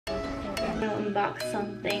I'll unbox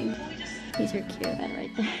something. These are cute, right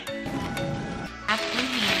there.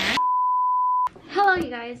 Hello you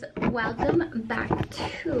guys, welcome back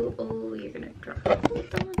to, oh, you're gonna drop.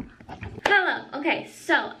 Hold on. Hello. Okay,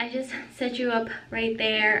 so I just set you up right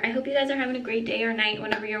there. I hope you guys are having a great day or night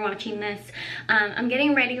whenever you're watching this. I'm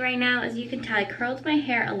getting ready right now. As you can tell, I curled my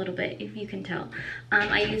hair a little bit, if you can tell.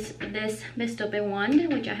 I use this Mistope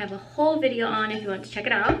wand, which I have a whole video on if you want to check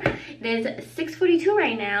it out. It is 6:42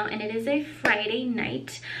 right now, and it is a Friday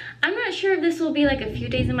night. I'm not sure if this will be like a few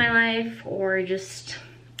days in my life or just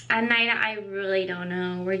at night. I really don't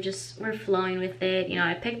know. We're flowing with it. You know,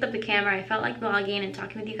 I picked up the camera. I felt like vlogging and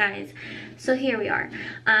talking with you guys. So here we are.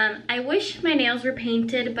 I wish my nails were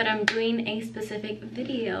painted, but I'm doing a specific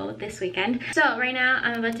video this weekend. So right now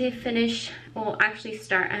I'm about to finish, well, actually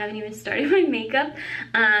start. I haven't even started my makeup.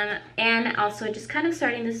 And also just kind of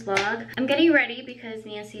starting this vlog. I'm getting ready because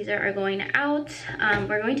me and Caesar are going out.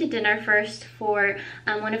 We're going to dinner first for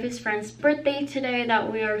one of his friends' birthday today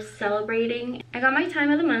that we are celebrating. I got my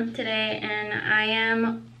time of the month today and I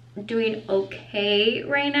am doing okay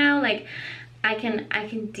right now. Like I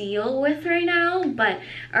can deal with right now, but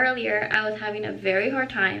earlier I was having a very hard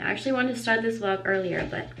time. I actually wanted to start this vlog earlier,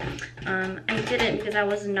 but I didn't because I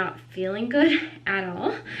was not feeling good at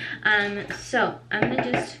all. So I'm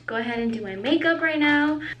gonna just go ahead and do my makeup right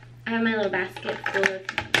now. I have my little basket full of,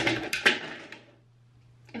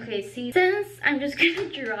 okay, see, since I'm just gonna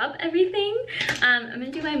drop everything, I'm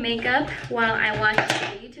gonna do my makeup while I watch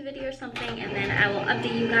a YouTube video or something, and then I will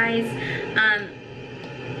update you guys.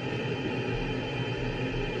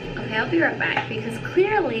 Okay, I'll be right back because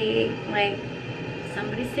clearly, like,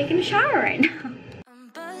 somebody's taking a shower right now. I'm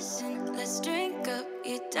buzzing, let's drink up.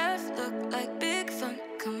 Your death look like big fun.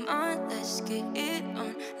 Come on, let's get it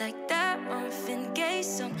on. Like that Marvin Gaye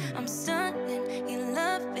song. I'm stunning, you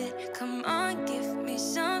love it. Come on, give me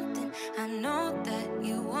something. I know that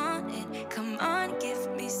you want it. Come on, give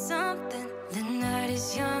me something. The night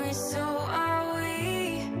is young and so are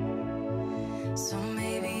we. So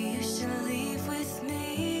maybe you should leave with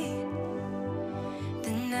me.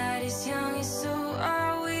 The night is young and so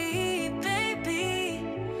are we, baby.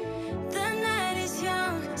 The night is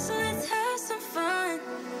young, so let's have some fun.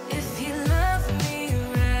 If you love me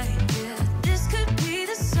right, yeah, this could be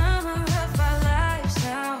the summer of our lives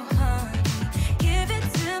now, honey. Give it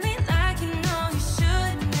to me like you know you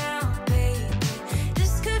should now, baby.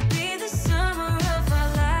 This could be the summer of our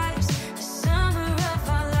lives, the summer of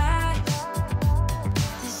our lives.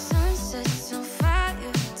 The sunset's on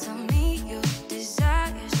fire, tell me your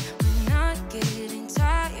desires. We're not getting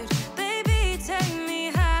tired, baby, take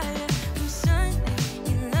me higher. I'm stunning,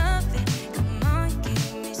 you love it. Come on,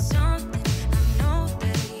 give me something. I know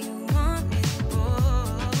that you want it,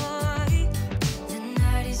 boy. The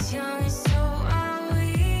night is young and so are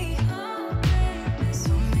we.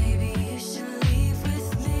 So maybe you should leave with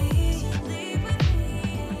me.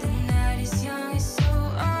 The night is young and so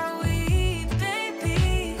are we,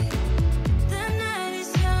 baby. The night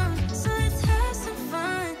is young, so let's have some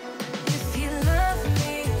fun. If you love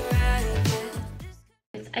me right,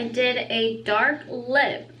 yeah. I did a dark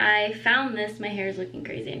lip. I found this, my hair is looking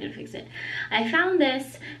crazy, I need to fix it. I found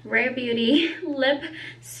this Rare Beauty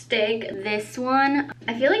lipstick, this one.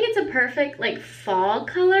 I feel like it's a perfect like fall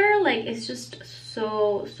color, like it's just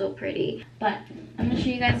so pretty. But I'm gonna show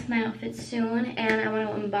you guys my outfit soon, and I want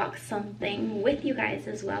to unbox something with you guys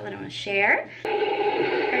as well that I want to share. Are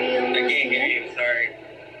you almost I can't here? hear you, sorry.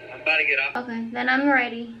 I'm about to get off. Okay, then I'm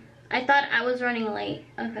ready. I thought I was running late.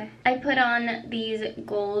 Okay. I put on these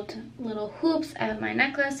gold little hoops. I have my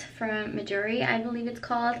necklace from Majuri, I believe it's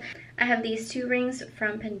called. I have these two rings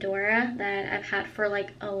from Pandora that I've had for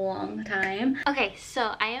like a long time. Okay,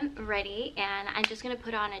 so I am ready and I'm just gonna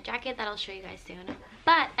put on a jacket that I'll show you guys soon.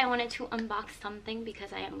 But I wanted to unbox something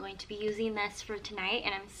because I am going to be using this for tonight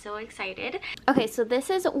and I'm so excited. Okay, so this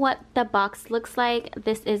is what the box looks like.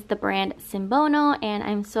 This is the brand SINBONO and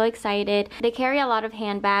I'm so excited. They carry a lot of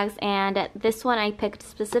handbags and this one I picked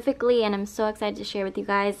specifically and I'm so excited to share with you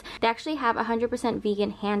guys. They actually have 100% vegan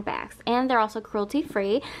handbags and they're also cruelty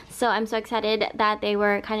free. So I'm so excited that they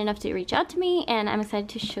were kind enough to reach out to me and I'm excited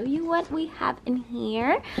to show you what we have in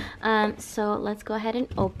here. So let's go ahead and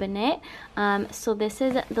open it. So this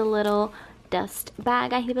is the little dust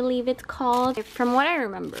bag, I believe it's called. From what I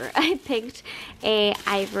remember, I picked a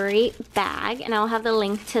ivory bag and I'll have the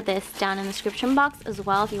link to this down in the description box as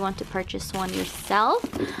well if you want to purchase one yourself.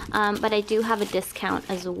 But I do have a discount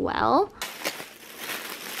as well.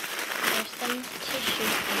 There's some tissue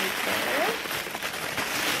paper.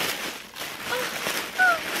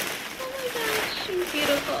 Oh my gosh, she's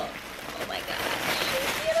beautiful. Oh my gosh,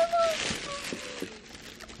 she's beautiful.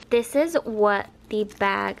 this is what the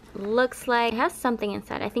bag looks like. It has something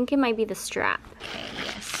inside. I think it might be the strap. Okay,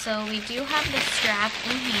 yes. So we do have the strap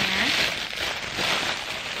in here.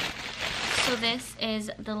 So this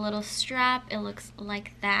is the little strap. It looks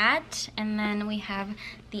like that. And then we have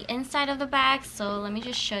the inside of the bag. So let me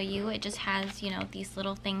just show you. It just has, you know, these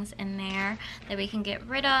little things in there that we can get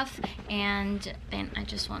rid of. And then I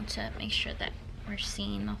just want to make sure that we're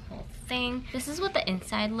seeing the whole thing. This is what the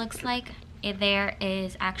inside looks like. There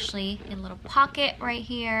is actually a little pocket right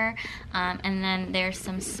here, and then there's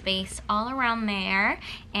some space all around there,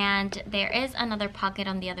 and there is another pocket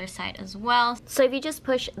on the other side as well. So if you just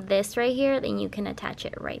push this right here, then you can attach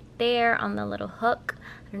it right there on the little hook.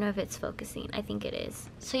 I don't know if it's focusing. I think it is.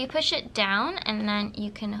 So you push it down and then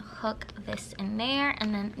you can hook this in there,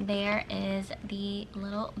 and then there is the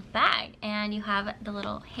little bag, and you have the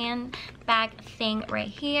little handbag thing right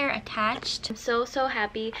here attached. I'm so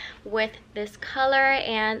happy with this color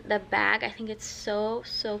and the bag. I think it's so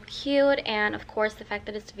cute, and of course the fact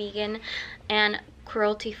that it's vegan and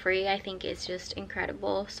cruelty free, I think is just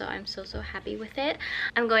incredible. So I'm so happy with it.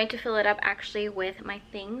 I'm going to fill it up actually with my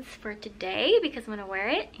things for today because I'm gonna wear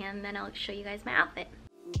it, and then I'll show you guys my outfit.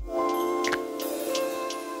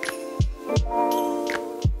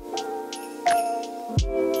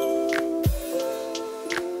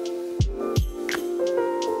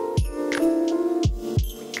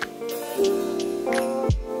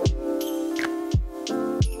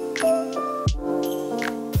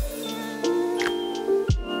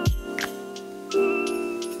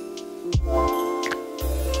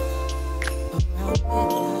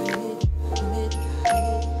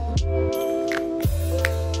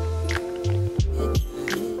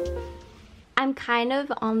 Kind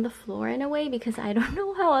of on the floor in a way because I don't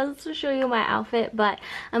know how else to show you my outfit, but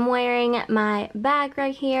I'm wearing my bag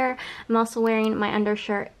right here. I'm also wearing my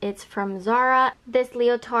undershirt. It's from Zara. This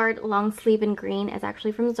leotard long sleeve in green is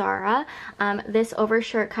actually from Zara. This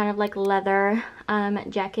overshirt kind of like leather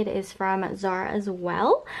jacket is from Zara as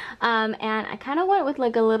well. And I kind of went with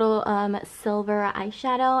like a little silver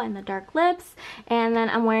eyeshadow and the dark lips, and then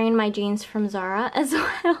I'm wearing my jeans from Zara as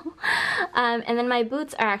well. And then my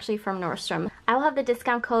boots are actually from Nordstrom. I will have the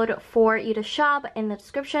discount code for you to shop in the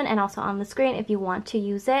description and also on the screen if you want to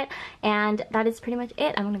use it. And that is pretty much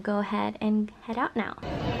it. I'm gonna go ahead and head out now.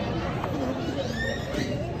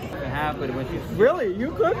 Really?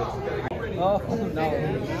 You could? Oh, no.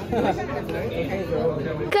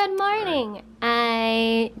 Good morning.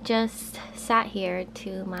 I just sat here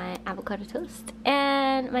to my avocado toast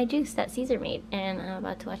and my juice that Caesar made, and I'm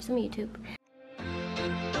about to watch some YouTube.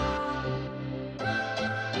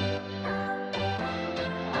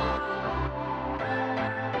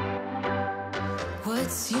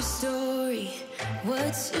 What's your story?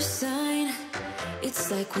 What's your sign? It's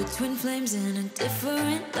like we're twin flames in a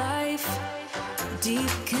different life. Deep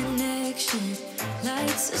connection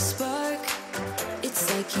lights a spark.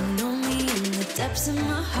 It's like you know me in the depths of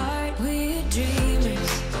my heart. We're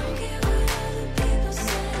dreamers. Don't care what other people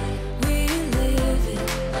say. We live it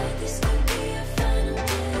like this could be our final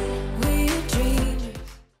day. We're dreamers.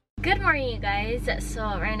 Good morning, you guys. So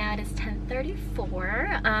right now it is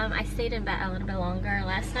 10:34. I stayed in bed a little bit longer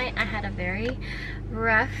last night. I had a very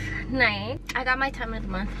rough night. I got my time of the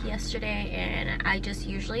month yesterday, and I just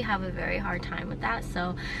usually have a very hard time with that,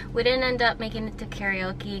 so we didn't end up making it to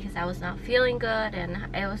karaoke because I was not feeling good, and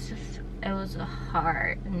it was a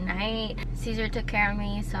hard night. Caesar took care of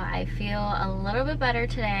me, so I feel a little bit better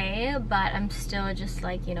today, but I'm still just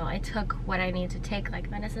like, you know, I took what I need to take, like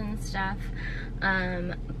medicine and stuff.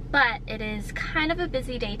 But it is kind of a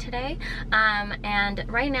busy day today, and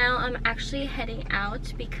right now I'm actually heading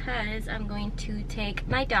out because I'm going to take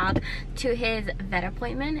my dog to his vet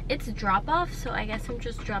appointment. It's drop off, so I guess I'm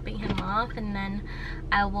just dropping him off, and then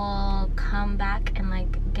I will come back and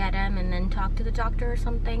like get him and then talk to the doctor or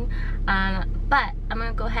something. But I'm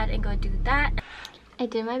gonna go ahead and go do that. I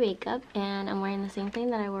did my makeup and I'm wearing the same thing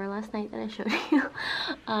that I wore last night that I showed you.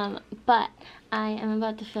 But I am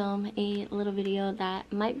about to film a little video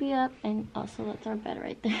that might be up, and also that's our bed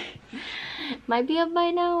right there. Might be up by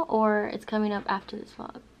now, or it's coming up after this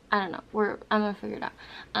vlog. I don't know. I'm gonna figure it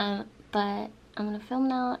out. But I'm gonna film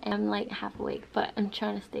now, and I'm like half awake, but I'm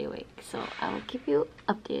trying to stay awake, so I will keep you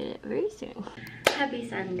updated very soon. Happy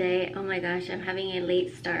Sunday. Oh my gosh, I'm having a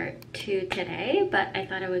late start to today, but I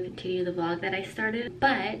thought I would continue the vlog that I started.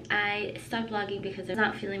 But I stopped vlogging because I'm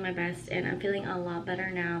not feeling my best, and I'm feeling a lot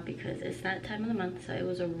better now because it's that time of the month, so it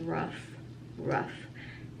was a rough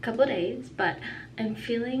couple days, but I'm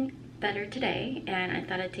feeling better today, and I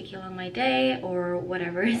thought I'd take you along my day or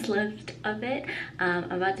whatever is left of it.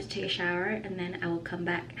 I'm about to take a shower and then I will come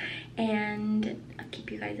back and I'll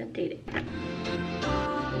keep you guys updated.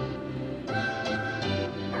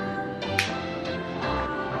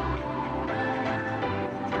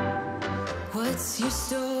 What's your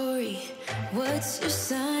story? What's your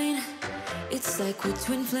sign? It's like we're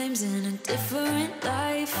twin flames in a different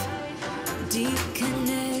life. Deep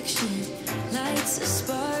connection lights a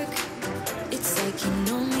spark. It's like you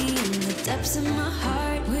know me in the depths of my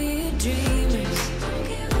heart. We're dreamers. Don't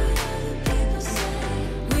care what other people say.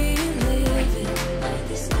 We're living like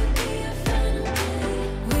this could be our final day.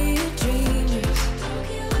 We're dreamers. Don't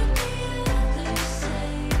care what the others say.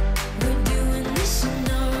 We're doing this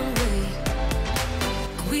in our way.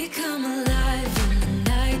 We come alive in the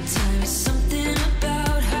nighttime. Something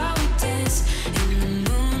about how we dance in the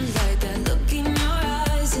moonlight. That look in your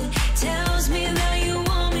eyes, it tells me that you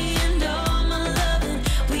want me and all my loving.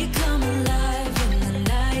 We come alive in the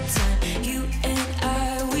nighttime. You and I,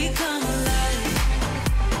 we come alive.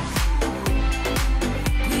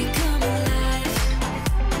 We come alive.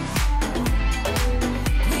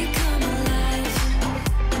 We come alive.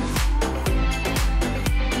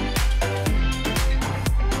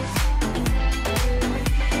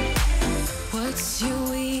 What's your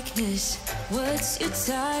weakness? What's your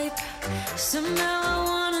type? Somehow I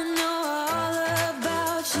wanna know all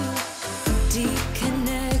about you. Deep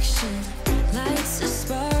connection lights a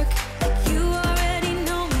spark. You already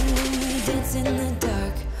know me when we dance in the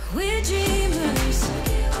dark. We're dreamers.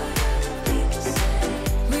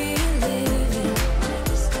 We're living.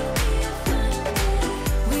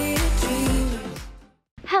 We're dreamers.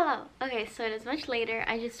 Hello. Okay, so it is much later.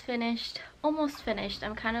 I just finished, almost finished.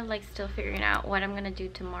 I'm kind of like still figuring out what I'm gonna do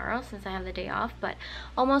tomorrow since I have the day off, but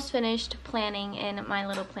almost finished planning in my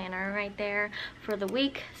little planner right there for the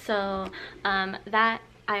week. So that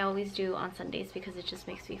I always do on Sundays because it just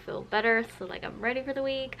makes me feel better, so like I'm ready for the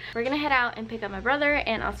week. We're gonna head out and pick up my brother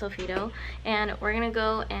and also Fido, and we're gonna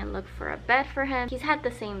go and look for a bed for him. He's had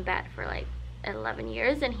the same bed for like 11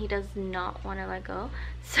 years and he does not want to let go,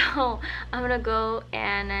 so I'm gonna go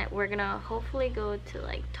and we're gonna hopefully go to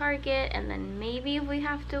like Target, and then maybe if we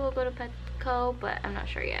have to we'll go to Petco, but I'm not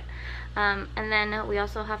sure yet. And then we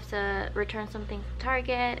also have to return something from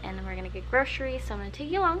Target, and then we're gonna get groceries, so I'm gonna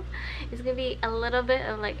take you along. It's gonna be a little bit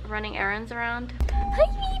of like running errands around. Hi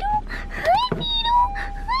Fido! Hi Fido!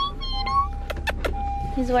 Hi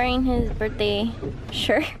Fido! He's wearing his birthday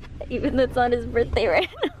shirt even though it's not his birthday right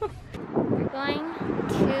now. We're going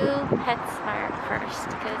to PetSmart first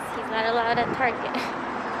because he's not allowed at Target.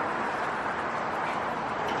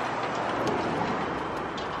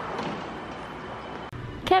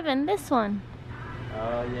 Kevin, this one.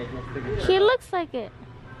 Yeah, He looks like it.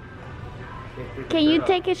 Can you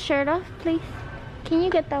take his shirt off, please? Can you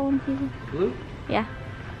get that one, please? Blue? Yeah.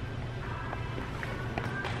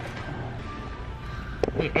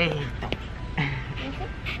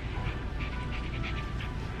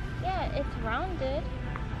 Yeah, it's rounded.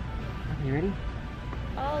 You ready?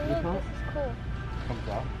 Oh, look, this is cool. Comes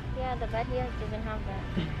off. Yeah, the bed here doesn't have that.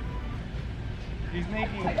 He's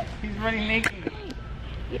naked. He's running naked.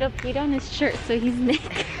 You don't peed on his shirt, so he's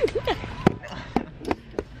naked.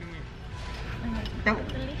 No.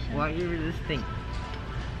 Why are you resisting?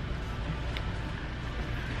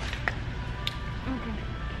 Okay.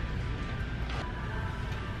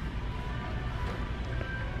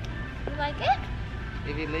 You like it?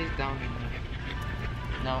 If he lays down.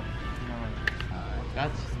 No.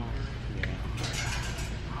 That's yeah.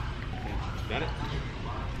 Okay. Got it?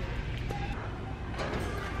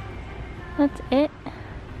 That's it?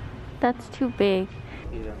 That's too big.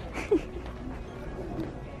 Yeah.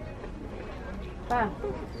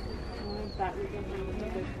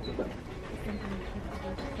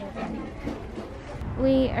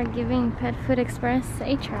 We are giving Pet Food Express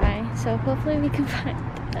a try, so hopefully we can find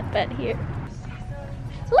a bed here.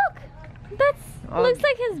 Look! That's looks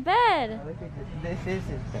like his bed. This is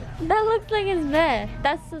his bed. That looks like his bed.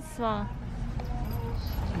 That's so small.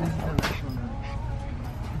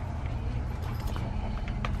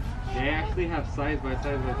 They actually have side by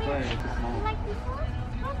side by side. It's small.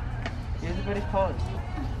 Here's a buddy called.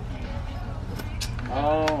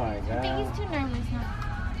 Oh my god. I think he's too nervous now.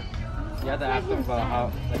 You have to ask him about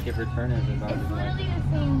how, like, if return is about It's it. Like, literally the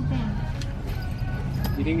same thing.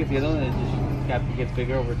 you think it's the other one that just gets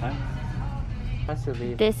bigger over time? Has to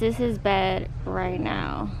be. This is his bed right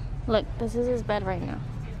now. Look, this is his bed right now.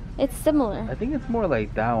 It's similar. I think it's more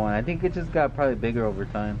like that one. I think it just got probably bigger over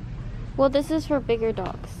time. Well, this is for bigger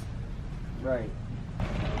dogs. Right.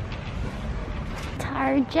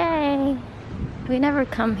 Tarjay. We never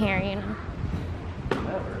come here, you know.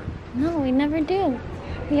 Never. No, we never do.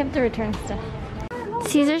 We have to return stuff.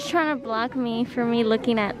 Caesar's trying to block me for me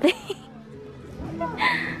looking at things.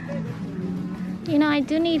 You know, I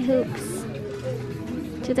do need hoops.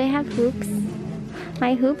 Do they have hoops?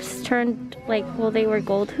 My hoops turned like, well, they were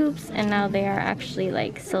gold hoops and now they are actually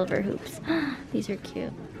like silver hoops. These are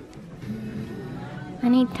cute. I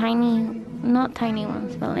need tiny, not tiny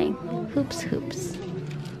ones, but like hoops.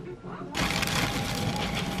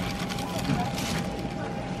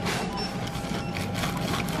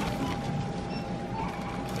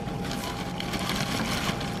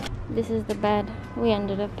 This is the bed we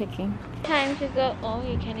ended up picking. Time to go. Oh,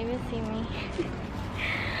 you can't even see me.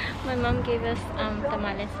 My mom gave us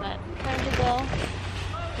tamales, but time to go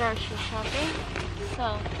grocery shopping.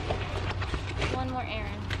 So, one more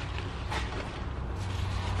errand.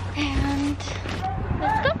 And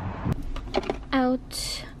let's go.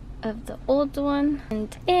 Out of the old one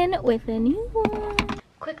and in with a new one.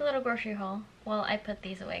 Quick little grocery haul. Well, I put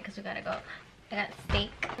these away because we gotta go. I got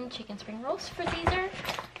steak and chicken spring rolls for Caesar.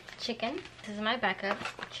 Chicken. This is my backup.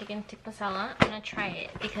 Chicken tikka masala. I'm gonna try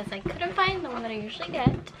it because I couldn't find the one that I usually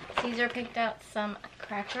get. Caesar picked out some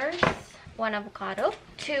crackers, 1 avocado,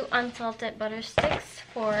 2 unsalted butter sticks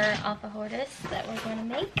for alfajores that we're going to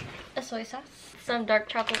make, a soy sauce, some dark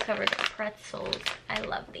chocolate covered pretzels. I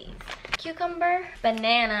love these. Cucumber,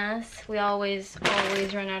 bananas. We always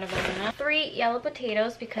run out of banana. 3 yellow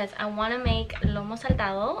potatoes because I want to make lomo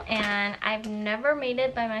saltado and I've never made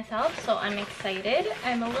it by myself, so I'm excited.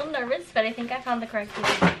 I'm a little nervous, but I think I found the correct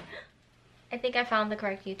video.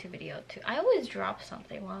 Too. I always drop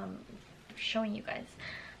something while I'm showing you guys.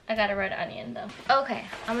 I got a red onion though. Okay,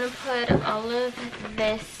 I'm gonna put all of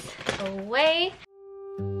this away.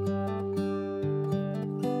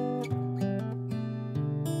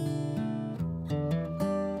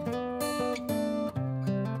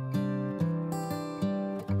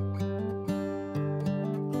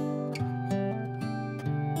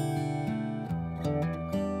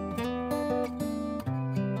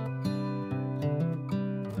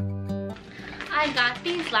 I got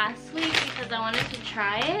these last week because I wanted to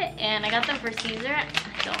try it, and I got them for Caesar. I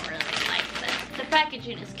don't really like this. The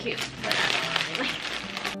packaging is cute, but I don't really like it.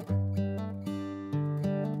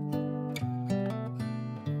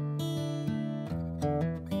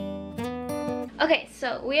 Okay,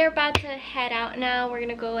 so we are about to head out now. We're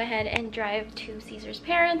gonna go ahead and drive to Caesar's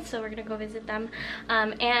parents, so we're gonna go visit them.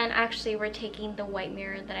 And actually we're taking the white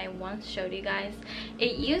mirror that I once showed you guys.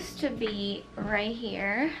 It used to be right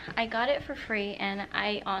here. I got it for free and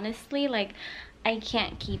I honestly, like, I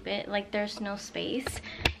can't keep it. Like, there's no space.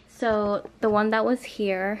 So the one that was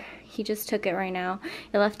here, he just took it right now.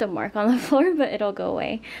 It left a mark on the floor, but it'll go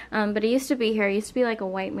away. But it used to be here. It used to be like a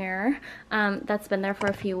white mirror that's been there for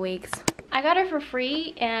a few weeks. I got it for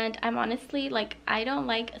free, and I'm honestly, like, I don't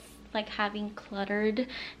like having cluttered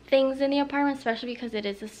things in the apartment, especially because it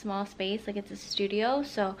is a small space, like it's a studio.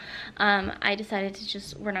 So I decided to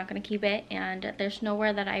just, we're not gonna keep it, and there's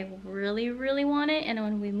nowhere that I really want it. And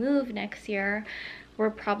when we move next year, we're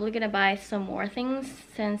probably gonna buy some more things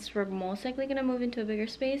since we're most likely gonna move into a bigger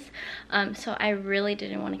space. So I really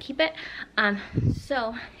didn't want to keep it.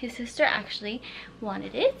 So his sister actually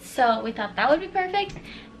wanted it, so we thought that would be perfect.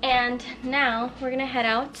 And now we're gonna head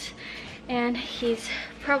out, and he's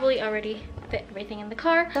probably already fit everything in the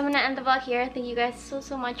car. So I'm gonna end the vlog here. Thank you guys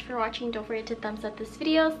so much for watching. Don't forget to thumbs up this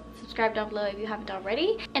video, subscribe down below if you haven't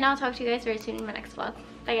already, and I'll talk to you guys very soon in my next vlog.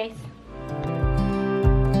 Bye guys.